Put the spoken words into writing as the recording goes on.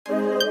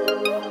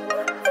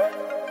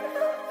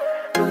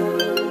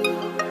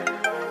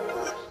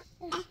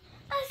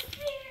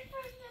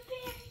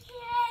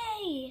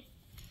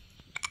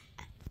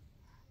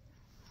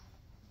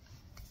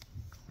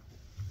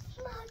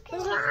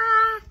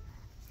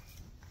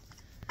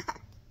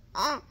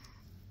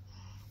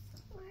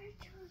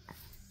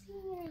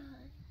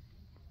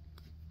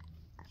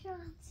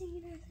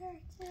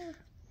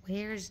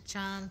Where's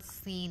John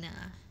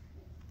Cena?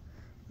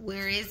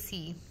 Where is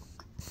he?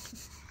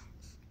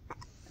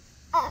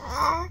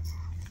 Oh,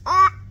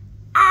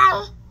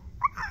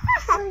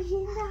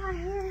 he got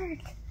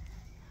hurt.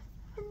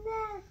 And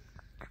then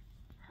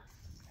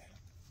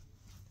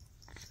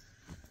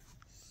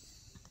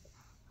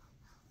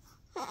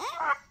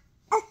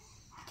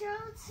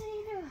John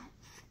Cena.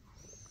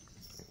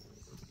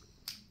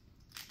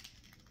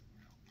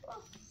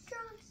 Oh,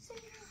 John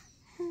Cena.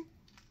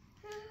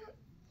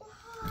 Wow.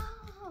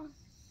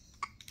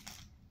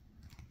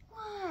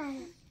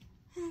 1,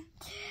 2,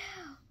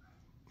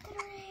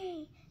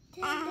 3.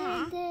 Dun,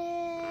 dun,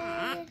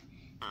 dun.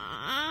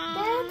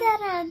 Dun, dun,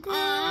 dun,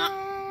 dun.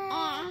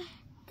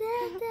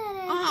 Dun, dun,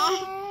 dun,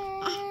 dun.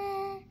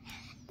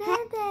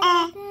 Dun,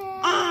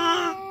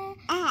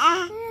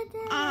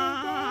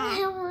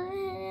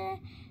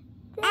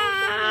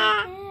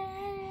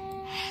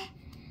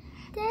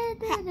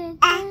 dun, dun,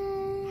 dun.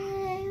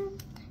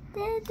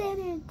 Dun, dun,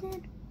 dun, dun.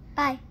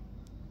 Bye.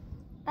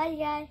 Bye,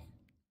 guys.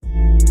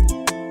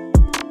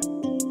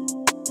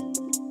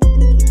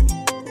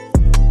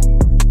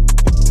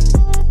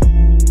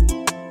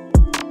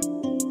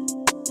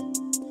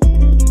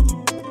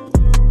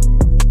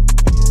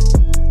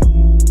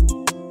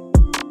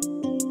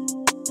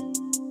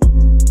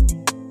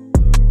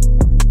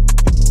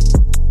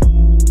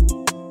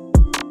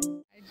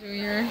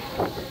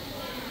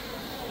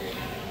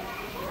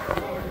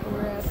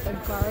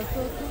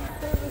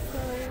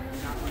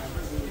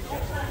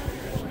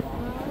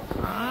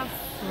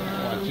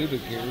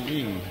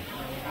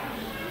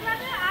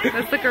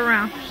 Let's look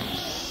around.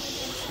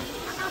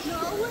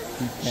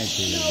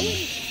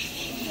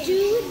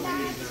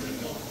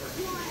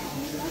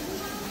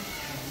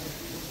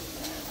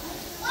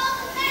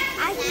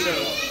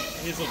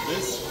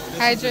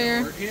 Hi,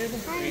 Junior. Orchid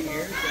right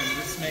here, and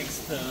this makes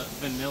the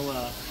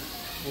vanilla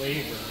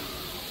flavor.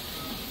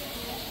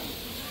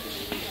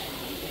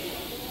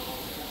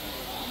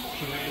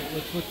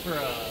 Let's look for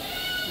flower.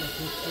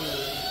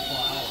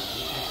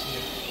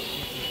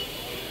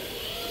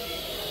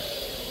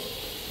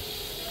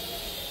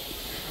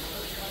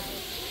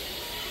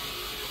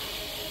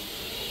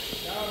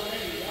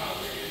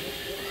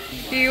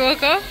 He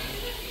woke up?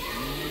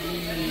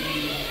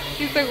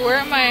 He's like, where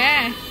am I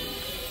at?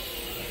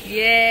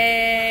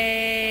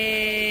 Yay!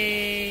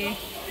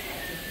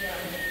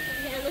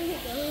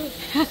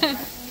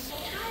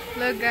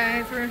 Look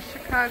guys, we're in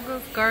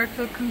Chicago's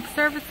Garfield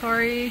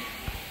Conservatory.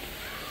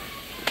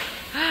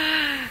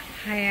 Hi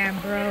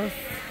Ambrose.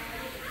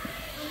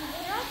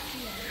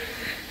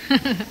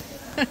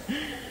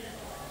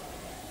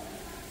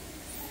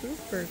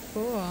 Super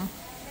cool.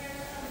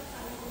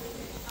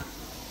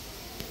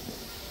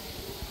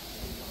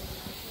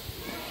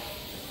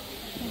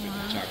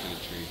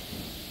 Chocolate tree.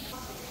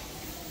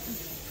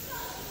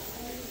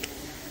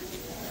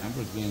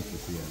 Amber's going to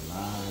see a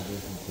lot of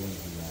different things,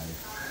 you guys.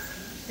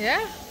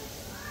 Yeah?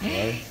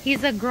 Right?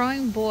 He's a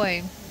growing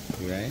boy.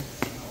 Right?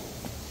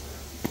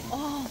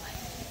 Oh,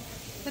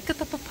 look at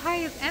the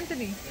papayas,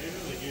 Anthony.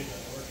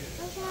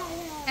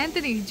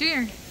 Anthony,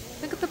 Junior,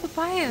 look at the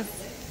papayas.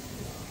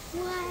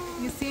 Wow.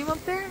 You see him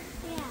up there?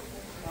 Yeah.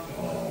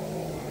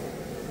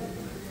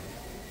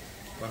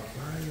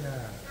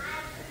 Papaya.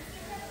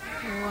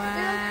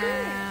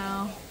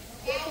 Wow.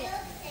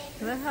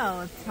 Look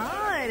how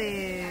tall it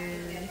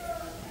is.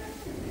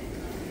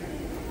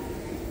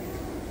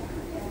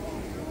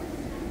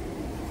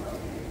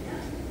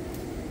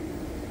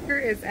 Here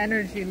is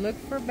energy. Look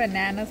for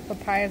bananas,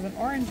 papayas, and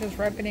oranges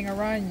ripening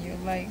around you.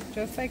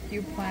 Just like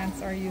you,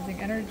 plants are using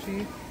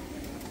energy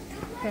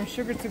from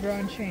sugar to grow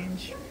and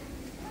change.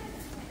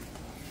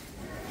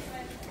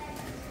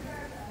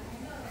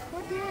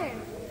 What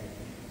is?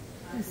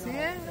 You see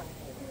it?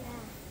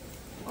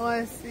 Oh,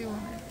 I see one.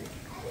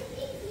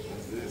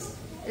 What's this?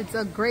 It's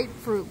a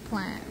grapefruit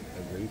plant.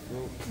 A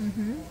grapefruit?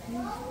 Mm-hmm.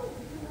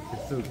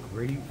 It's a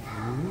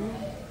grapefruit?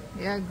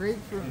 Yeah,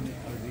 grapefruit.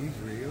 Are these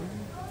real?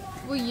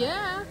 Well,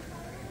 yeah.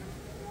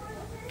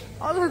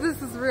 All of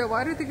this is real.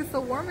 Why do you think it's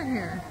so warm in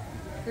here?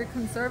 They're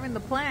conserving the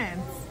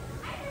plants.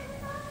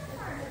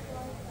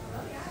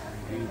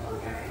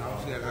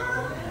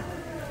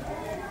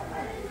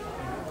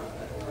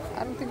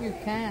 I don't think you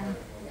can.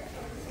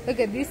 Look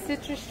at these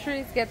citrus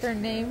trees get their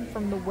name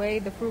from the way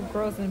the fruit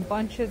grows in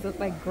bunches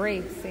like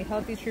grapes. A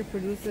healthy tree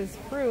produces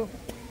fruit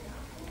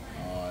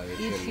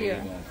each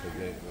year.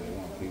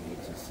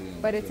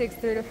 But it takes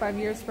 3 to 5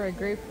 years for a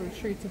grapefruit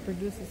tree to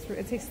produce its fruit.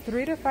 It takes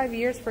 3 to 5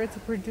 years for it to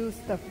produce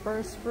the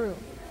first fruit.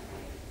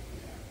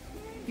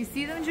 You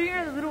see them,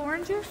 Junior? The little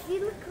oranges? They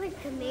look like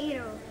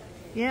tomatoes.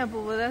 Yeah,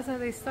 but well, that's how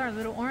they start,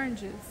 little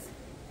oranges.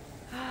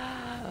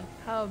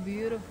 How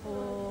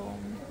beautiful.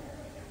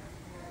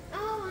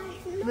 Oh,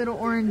 I see. Little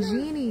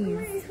oranginis.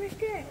 Orange right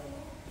there.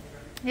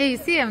 Yeah, you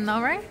see them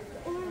though, right?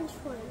 Orange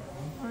one.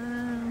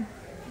 Wow.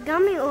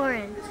 Gummy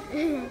orange.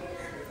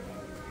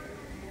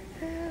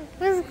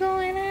 What's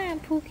going on,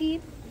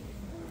 Pookie?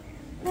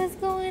 What's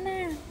going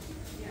on?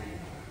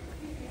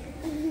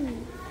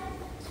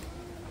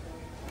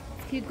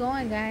 Keep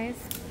going, guys.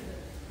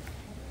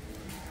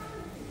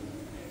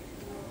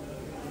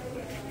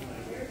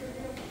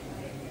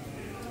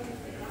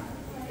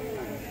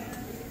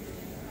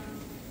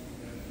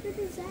 What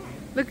is that?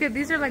 Look at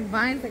these are like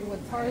vines, like what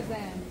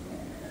Tarzan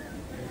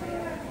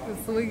was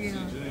swinging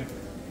on.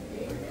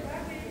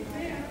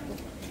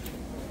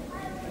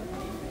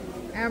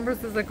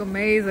 Amber's is like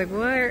amazed, like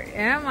where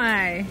am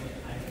I?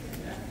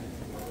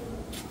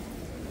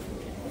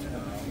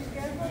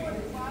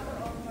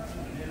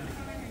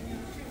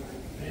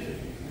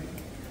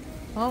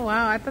 Oh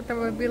wow, I thought that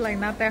would be like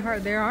not that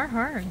hard. They are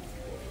hard.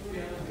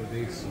 But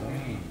they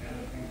swing.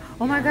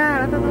 Oh my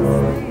god, I thought that was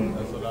a snake.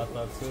 That's what I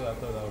thought too. I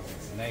thought that was a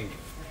snake.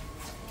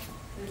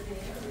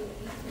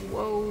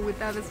 Whoa, we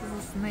thought this was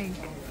a snake.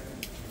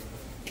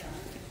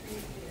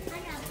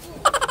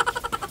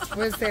 What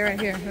does it say right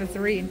here? Let's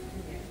read.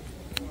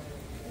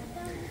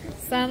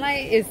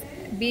 Sunlight is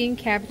being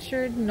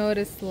captured.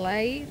 Notice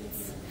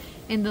lights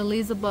in the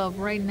leaves above.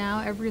 Right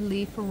now, every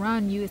leaf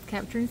around you is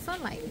capturing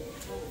sunlight.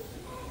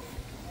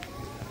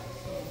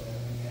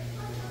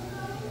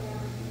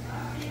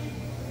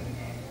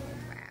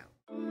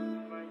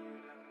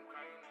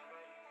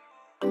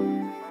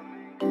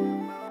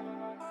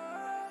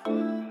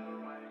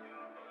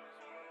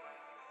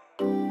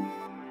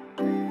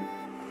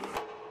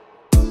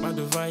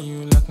 Over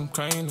you, like I'm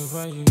crying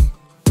over you.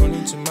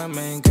 Running to my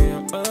mind, girl,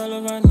 you're all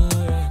over me.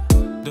 Yeah.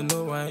 Don't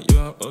know why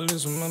you're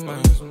always on my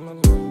mind.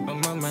 On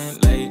my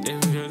mind, like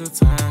every other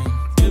time.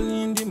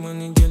 Early in the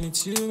morning, girl,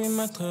 it's you in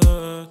my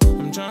thought.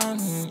 I'm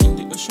drowning in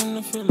the ocean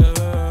of your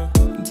love.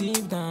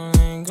 Deep down,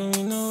 I ain't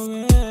going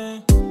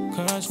nowhere.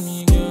 Catch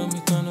me, girl,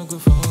 me gonna go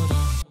further.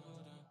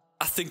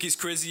 I think it's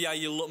crazy how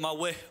you look my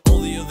way. All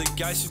the other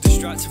guys who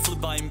distracted flew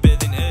by in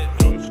bathing ape.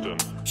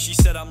 She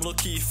said I'm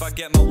lucky if I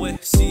get my way.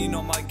 Seeing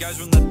all my guys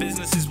run their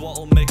business is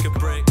what'll make a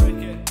break.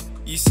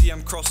 You see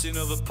I'm crossing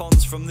over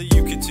ponds. From the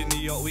UK to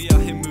New York, we are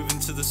here moving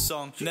to the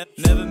song.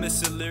 Never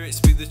miss a lyric,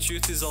 speak the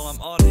truth is all I'm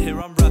on. Here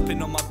I'm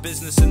rapping on my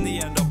business, in the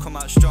end I'll come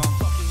out strong.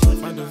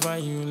 Mad over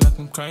you, like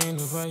I'm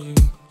crying over you.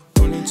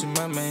 Running to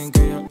my mind,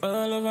 girl, you're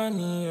all over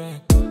me. Yeah.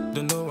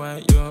 Don't know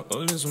why you're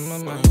always on my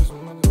mind.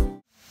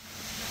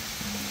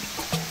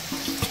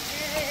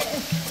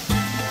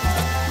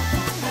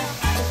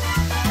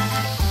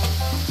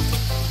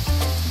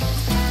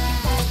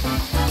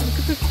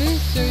 The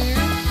fish, dude.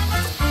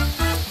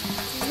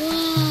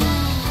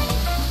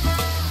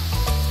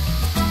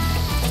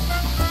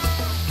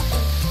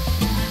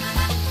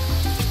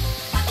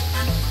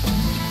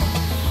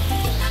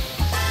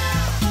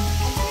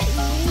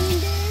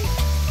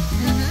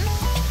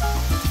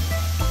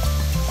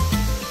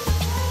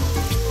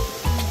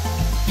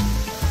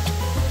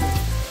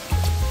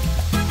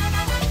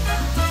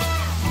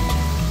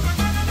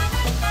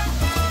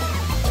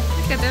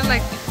 Look at they're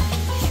like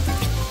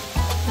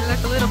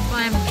a little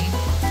family.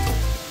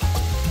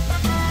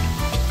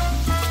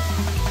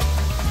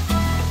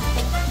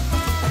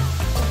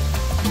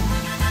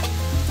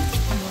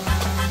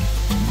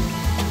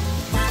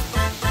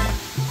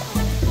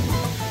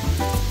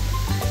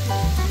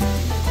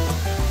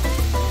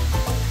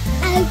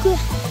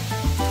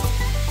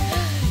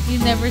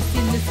 You've never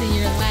seen this in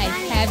your life,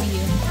 have you?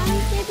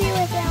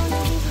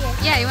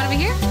 Yeah, you want to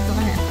be here? Go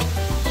ahead.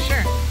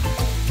 Sure.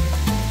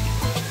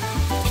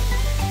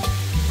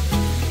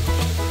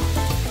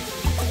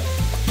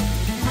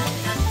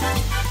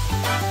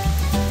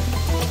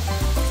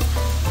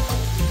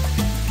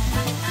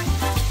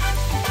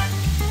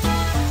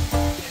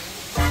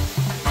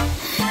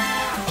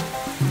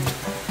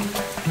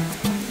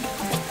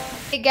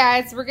 Hey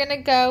guys, we're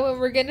gonna go and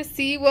we're gonna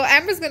see. Well,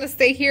 Amber's gonna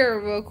stay here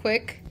real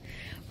quick.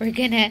 We're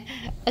gonna,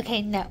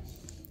 okay, no.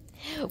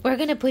 We're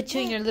gonna put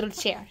you in your little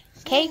chair,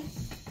 okay?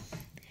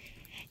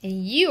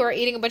 And you are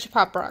eating a bunch of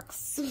Pop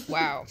Rocks.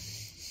 Wow.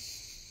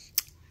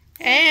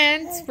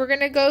 And we're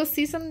gonna go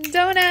see some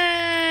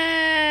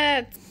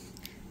donuts.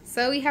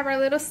 So we have our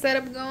little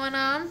setup going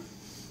on.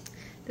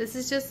 This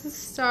is just the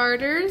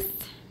starters.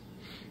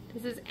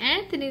 This is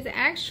Anthony's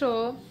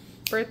actual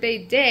birthday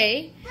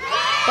day,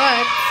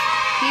 but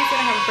he's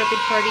gonna have a birthday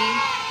party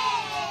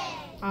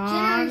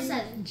on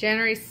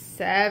January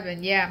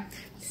 7th. Yeah.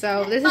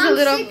 So this is a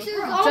little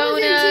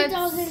donuts.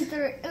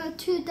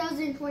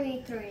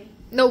 2023.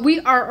 No, we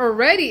are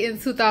already in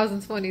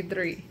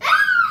 2023.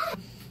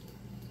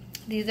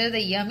 These are the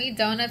yummy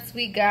donuts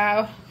we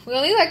got. We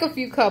only like a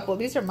few couple.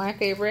 These are my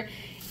favorite.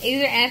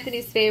 These are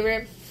Anthony's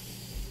favorite.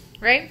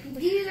 Right?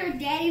 These are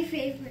Daddy's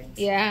favorites.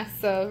 Yeah,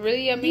 so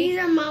really yummy. These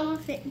are Mama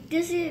favorite.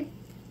 This is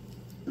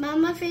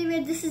Mama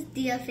favorite. This is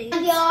Dia favorite.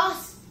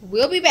 Adios.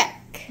 We'll be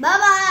back.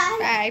 Bye-bye.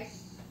 Bye.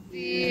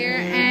 Dear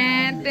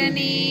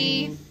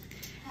Anthony,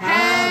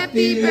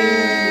 happy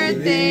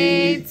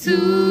birthday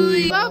to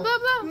you. Blah, blah,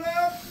 blah.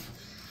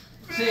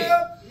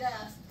 Yay.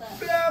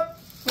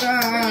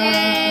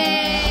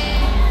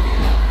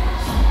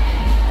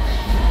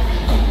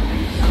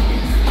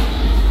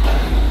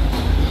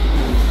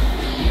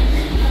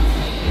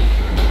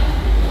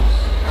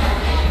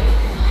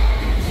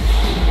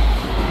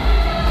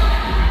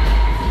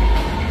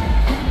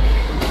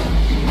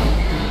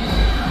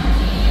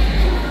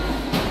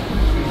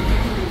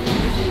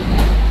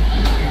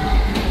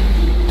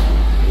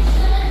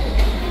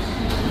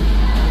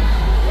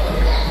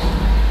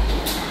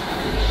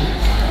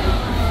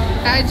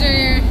 Hi,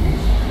 Junior.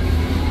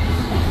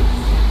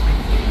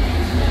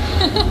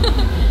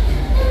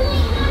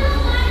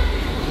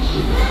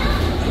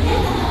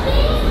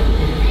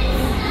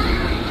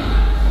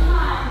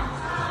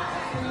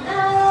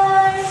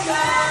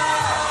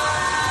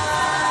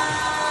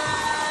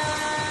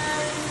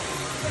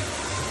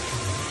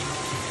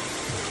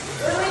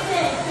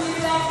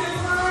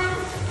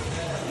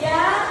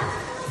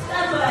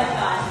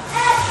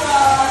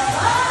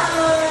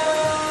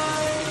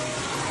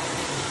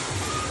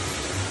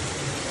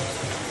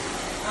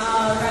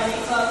 Alrighty,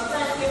 folks,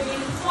 let's give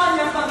these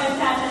wonderful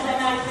contestants a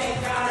nice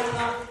big round of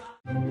applause.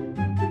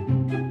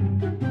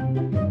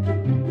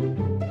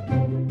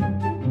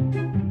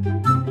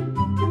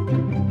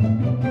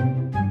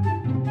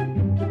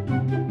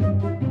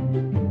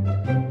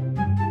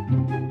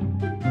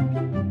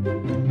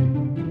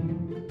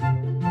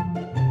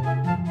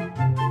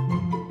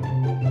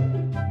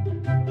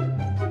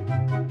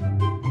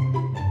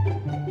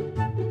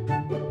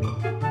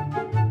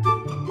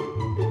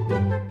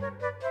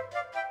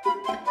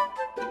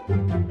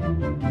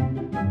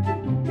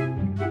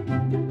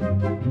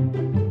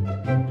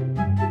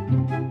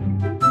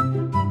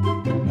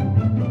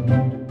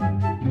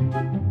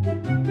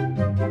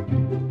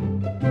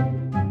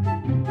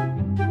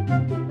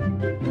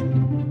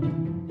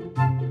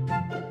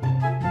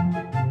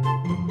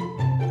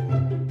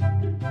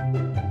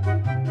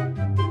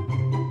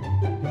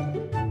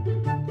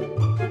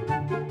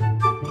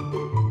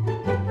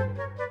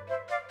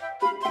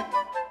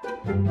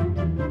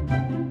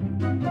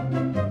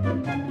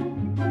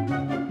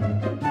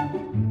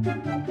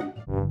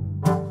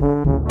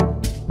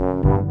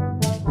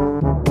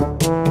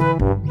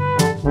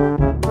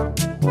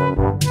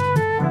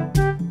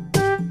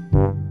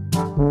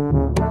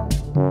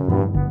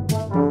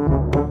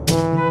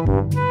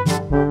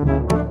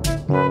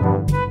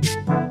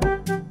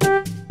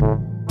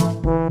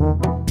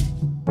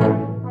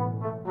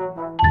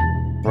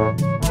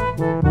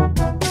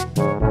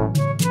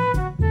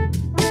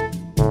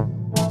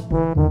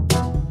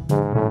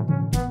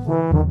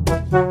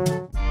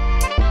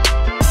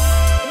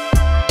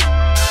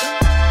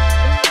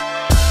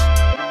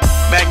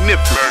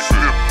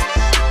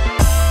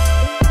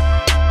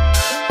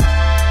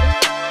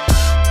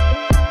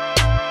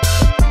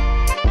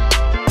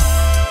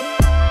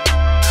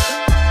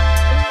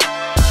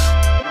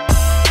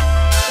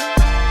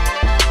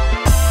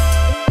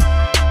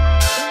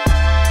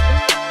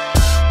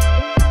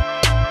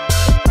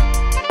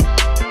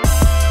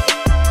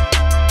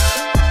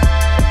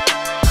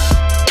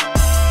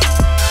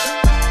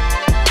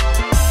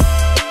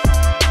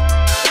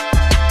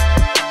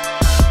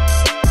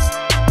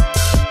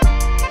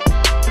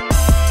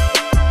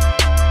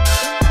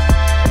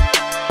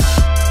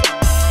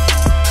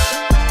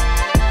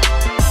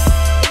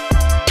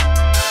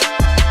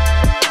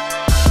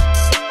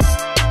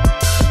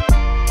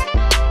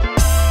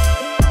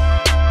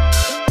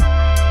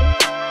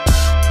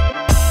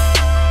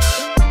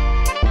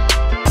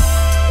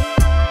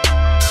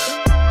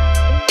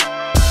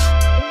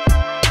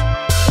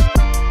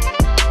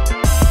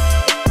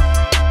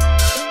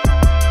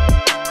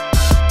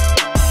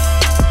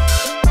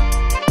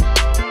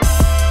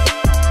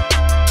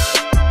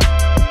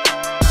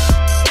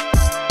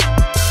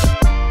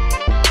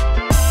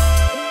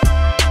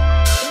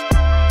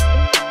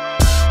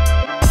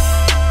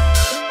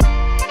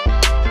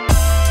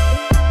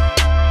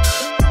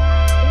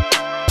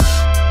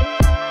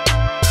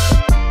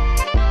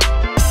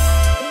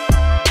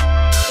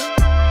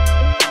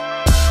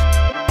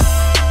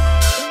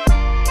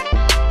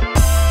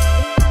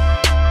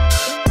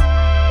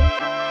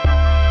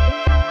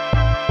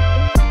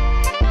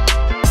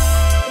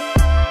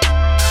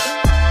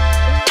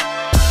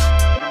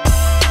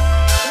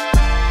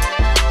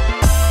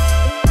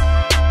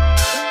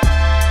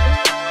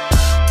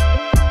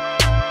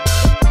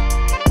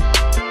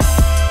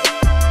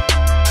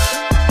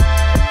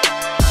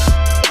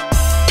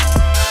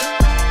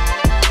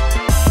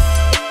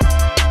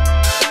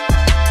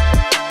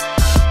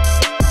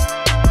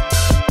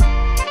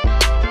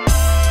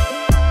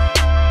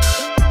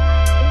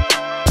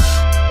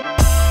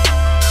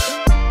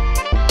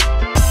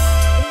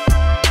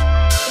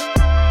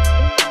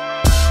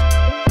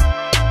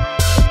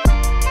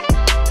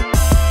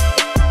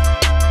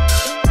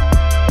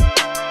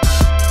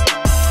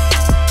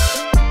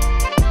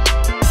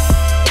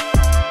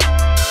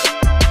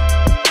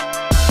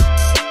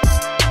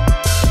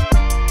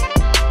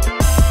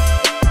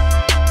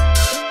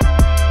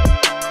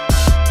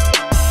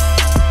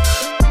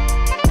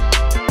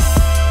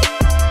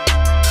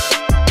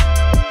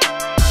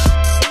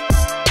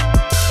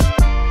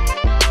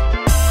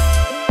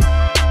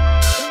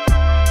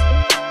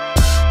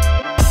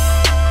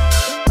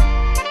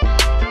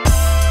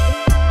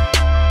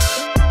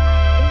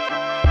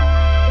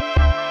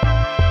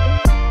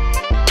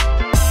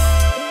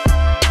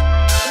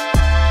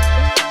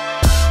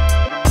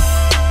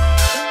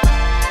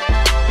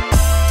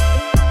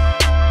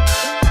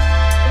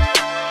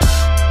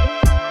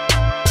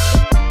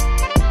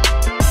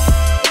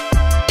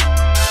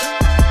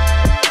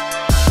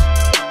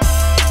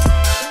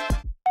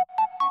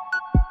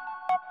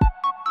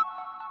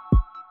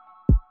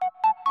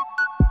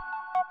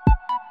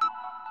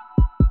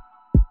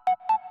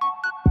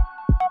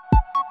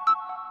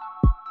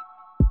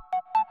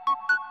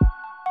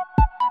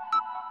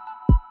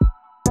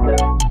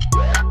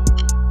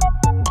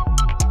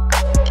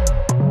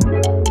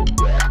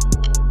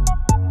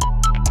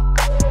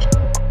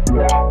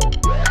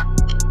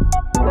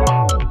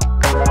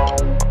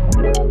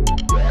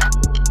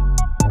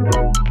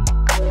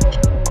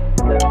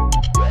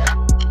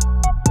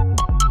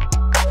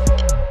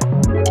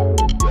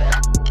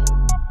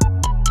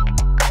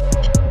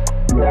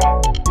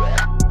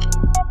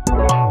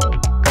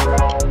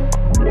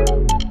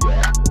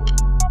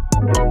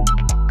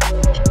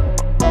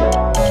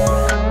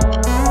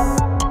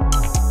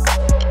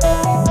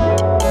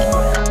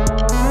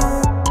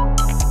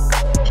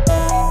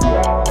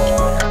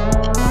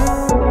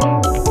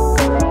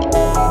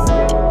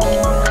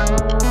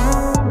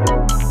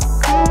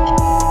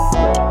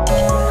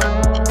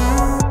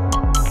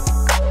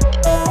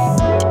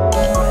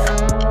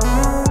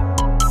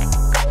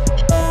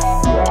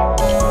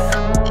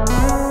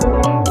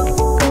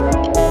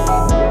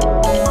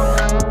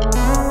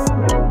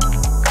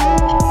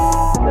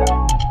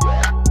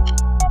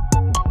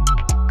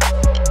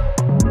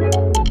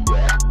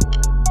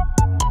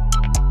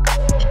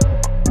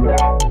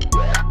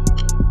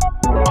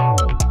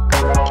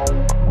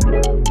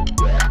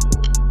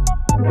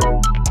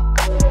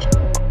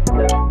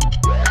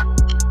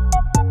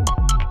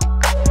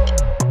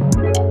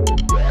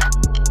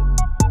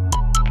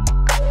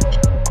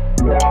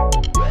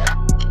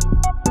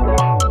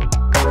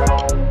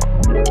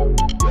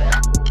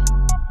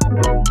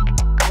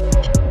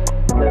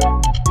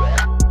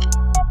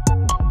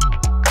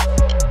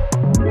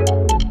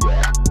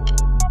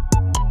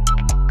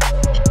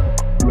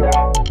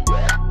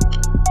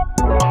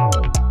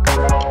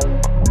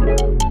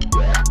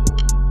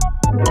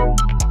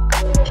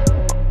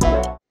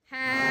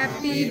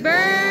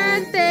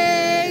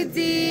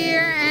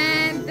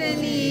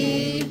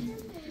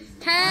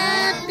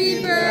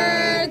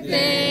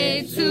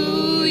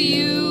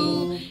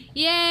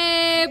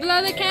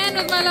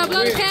 my love.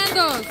 Blow the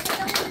candles.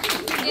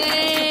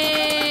 Yay.